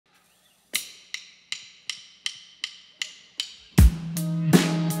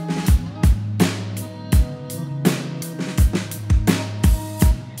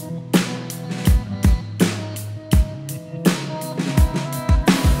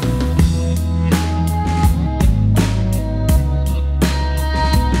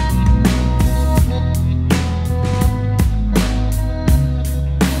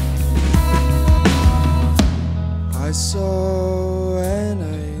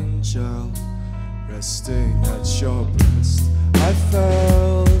resting at your breast. I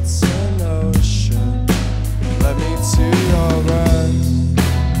felt an ocean led me to your rest.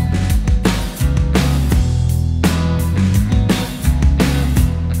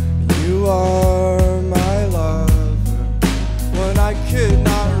 You are my lover, when I could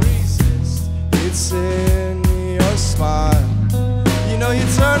not resist. It's in your smile. You know you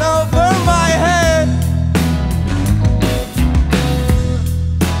turn over my head.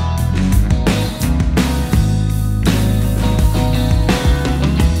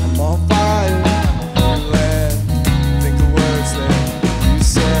 I'm on fire, you led. Think of words that you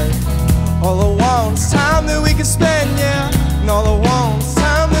said. All I want is time that we can spend, yeah. And all I want is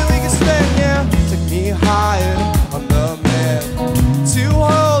time that we can spend, yeah. Take me higher on the man to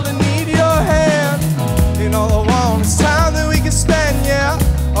hold and need your hand. And all I want is time that we can spend, yeah.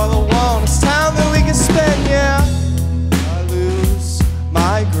 All I want is time that we can spend, yeah. I lose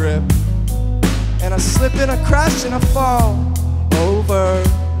my grip and I slip and I crash and I fall over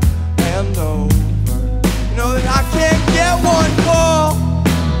and over. You know that I can't get one call.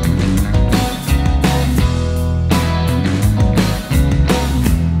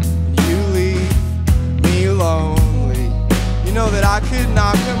 You leave me lonely. You know that I could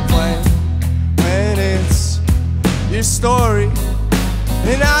not complain when it's your story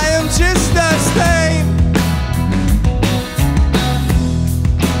and I am just a stain.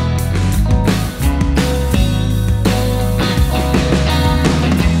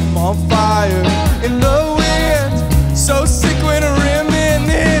 I'm on fire in the wind, so sick when I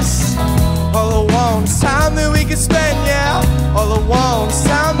reminisce. All I want is time that we can spend, yeah. All I want is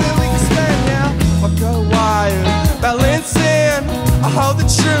time that we can spend, yeah. I'll go wired, balancing. I hold the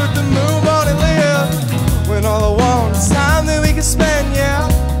truth and move on and live. When all I want is time that we can spend, yeah.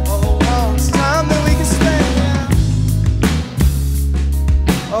 All I want is time that we can spend, yeah.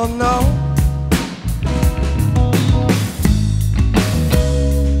 Oh no.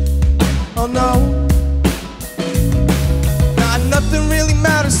 Oh no. Nah, nothing really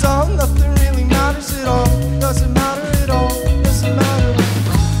matters, oh, nothing really matters at all. Doesn't matter at all, doesn't matter.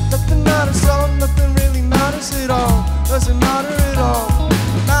 Nothing matters, oh, nothing really matters at all. Doesn't matter at all,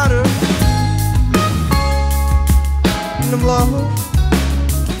 matter. And I'm low.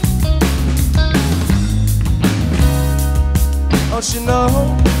 Oh, she know,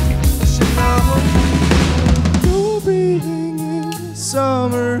 you're breathing in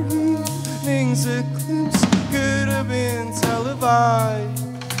summer evenings, eclipse could have been televised.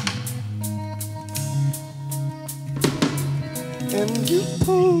 And you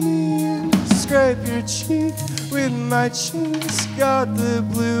pull me in, scrape your cheek with my cheeks, got the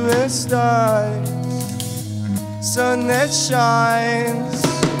bluest eyes, sun that shines.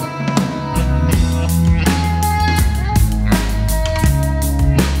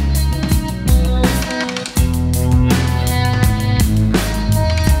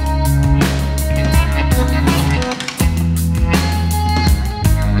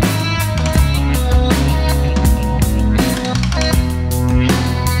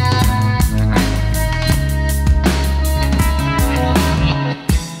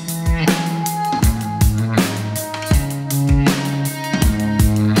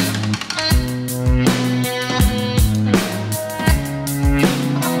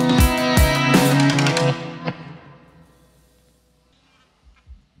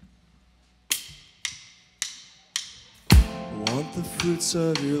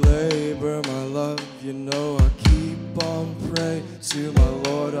 Of your labor, my love, you know I keep on praying to my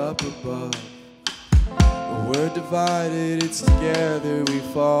Lord up above. We're divided, it's together we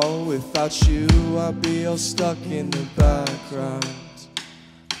fall. Without you, I'd be all stuck in the background.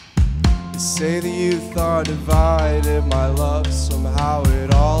 They say the youth are divided, my love, somehow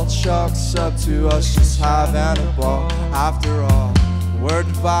it all chalks up to us just having a ball. After all, we're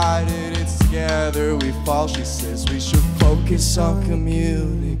divided, it's together we fall. She says we should focus on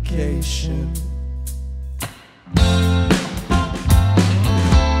communication.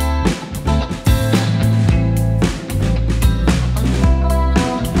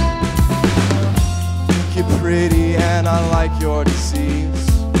 You're pretty and I like your disease.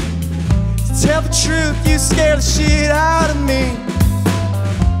 To tell the truth, you scare the shit out of me.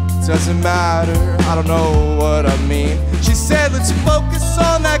 Doesn't matter, I don't know what I mean. She said let's focus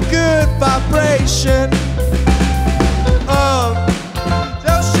on that good vibration. Oh,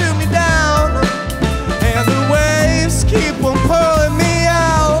 don't shoot me down. And the waves keep on pulling me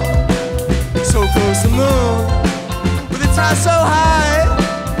out. So close to the moon, with the tide so high.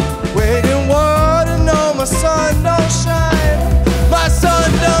 Waiting water, no, my sun don't shine. My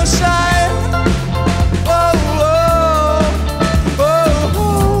sun don't shine. Oh, oh, oh,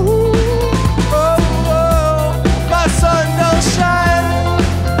 oh, oh.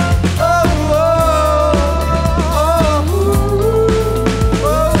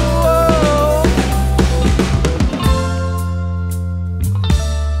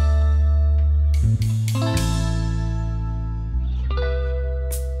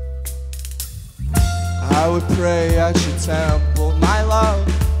 would pray at your temple, my love.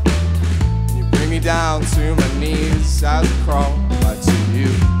 You bring me down to my knees as I crawl right to you.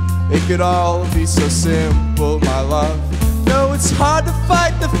 It could all be so simple, my love. No, it's hard to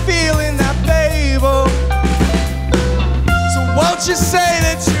fight the feeling that, babe. Oh. So won't you say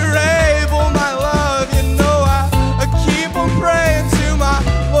that you're able, my love? You know I keep on praying to my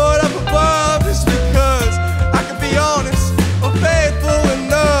Lord up above, just because I can be honest or faithful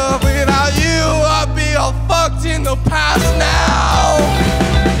enough. Without you, I'd be all fucked in the past now.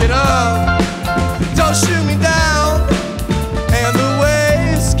 Get up, don't shoot me down, and the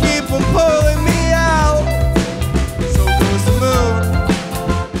waves keep on pulling me out. So goes the moon,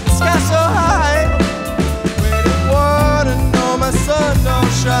 the sky so high, waiting water, no, my sun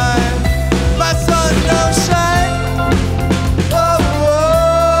don't shine, my sun don't shine. Oh, oh,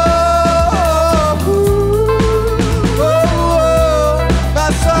 oh, oh, oh, my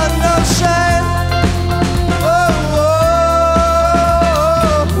sun don't shine. Oh, oh,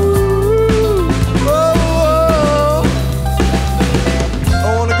 oh, oh. I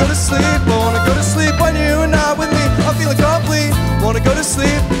wanna go to sleep, I wanna go to sleep when you are not with me. I'm feeling complete. Wanna go to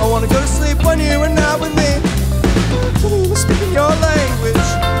sleep, I wanna go to sleep when you are not with me. Tell me speaking your language,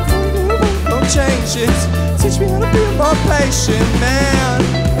 don't change it. Teach me how to be more patient, man.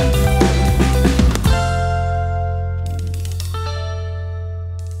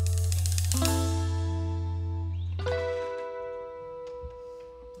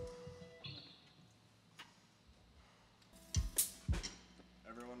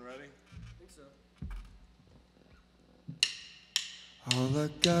 Everyone ready? I think so. All I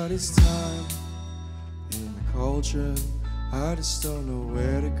got is time in the cauldron. I just don't know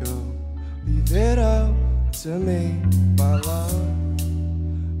where to go. Leave it up to me, my love.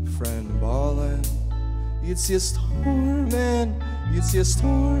 Friend ballin'. You'd see a storm in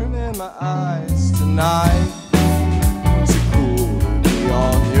my eyes tonight. Is it cool to be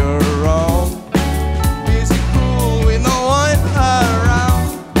on your own? Is it cool with no one around?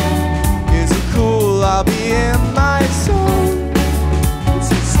 Is it cool I'll be in my zone?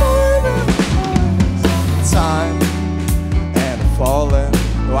 It's a storm in my eyes. Time and I'm falling.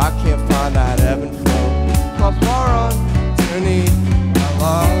 No, I can't find that ebb and flow. How far underneath my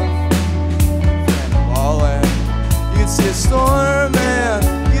love? And I'm falling. You'd see a storm and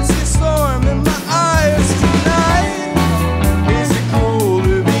you'd see a storm in my eyes tonight. Is it cool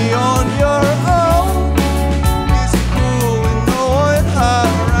to be on your own? Is it cool with no one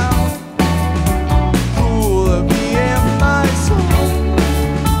around? Cool to be in my zone.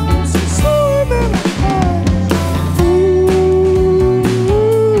 It's a storm in my eyes.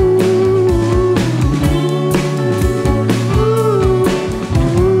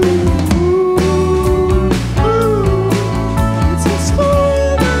 It's a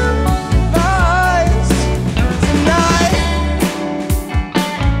storm in my eyes tonight.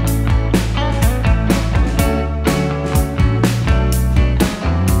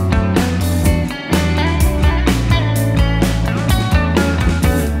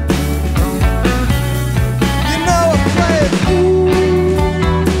 You know I play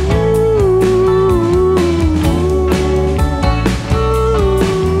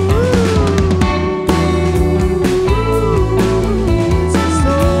It's a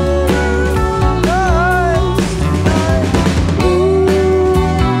storm in my eyes tonight.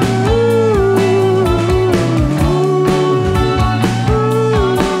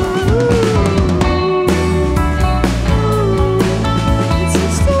 It's a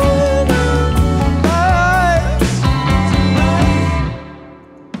storm in my eyes tonight.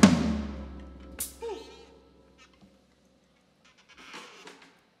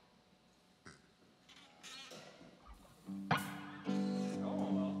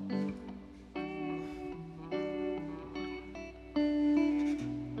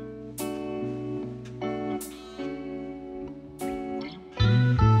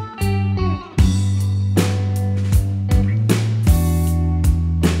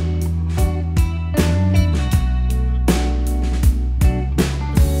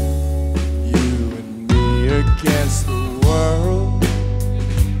 You and me against the world,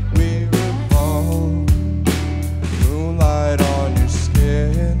 we revolve. Moonlight on your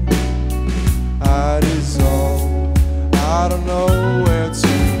skin, I dissolve. I don't know where to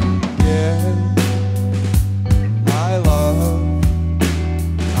begin. My love,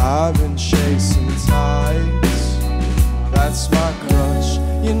 I've been chasing tides. That's my crush.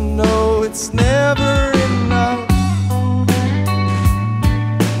 You know it's never enough.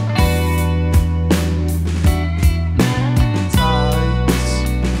 Tides,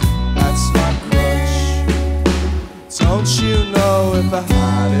 that's my crush. Don't you know if I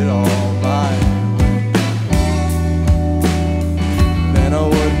had it all my way,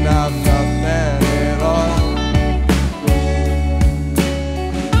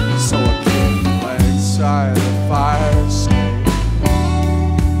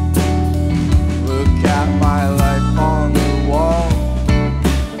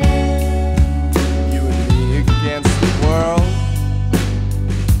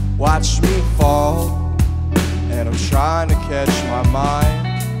 watch me fall, and I'm trying to catch my mind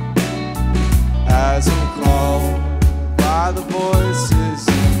as I'm called by the voices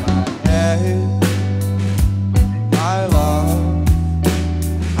in my head. My love,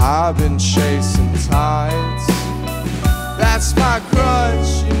 I've been chasing tides. That's my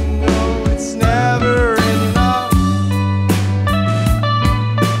crutch, you know it's never enough.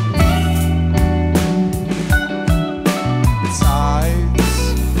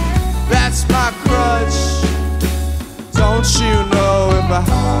 Tides, that's my crutch. Don't you know if I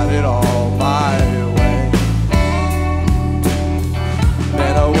had it all my way,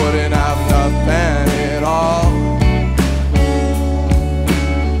 then I wouldn't have nothing at all.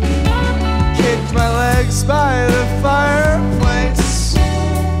 Kicked my legs by the fireplace.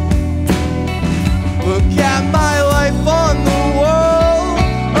 Look at my life on the wall.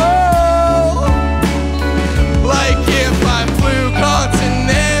 Oh, like if I flew continental.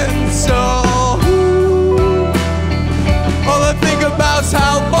 All I think about's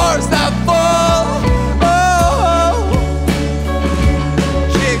how far's that fall. Oh,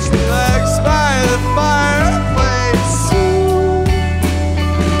 kicked my legs by the fireplace.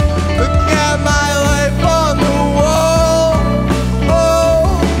 Look at my life on the wall. Oh,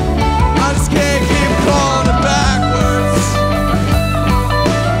 I just can't keep calling it backwards.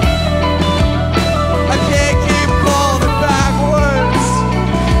 I can't keep calling it backwards.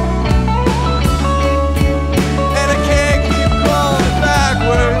 And I can't keep calling it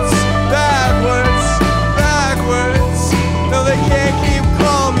backwards, backwards, backwards. No, they can't keep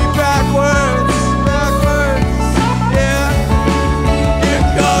calling me backwards, backwards. Yeah, here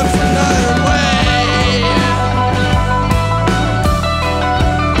comes another way.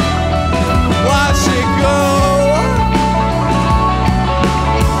 Watch it go.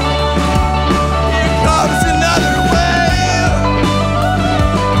 Here comes another wave.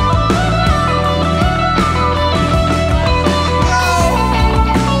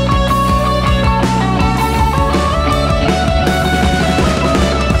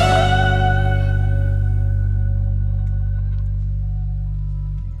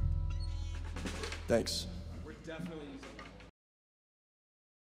 Thanks. We're definitely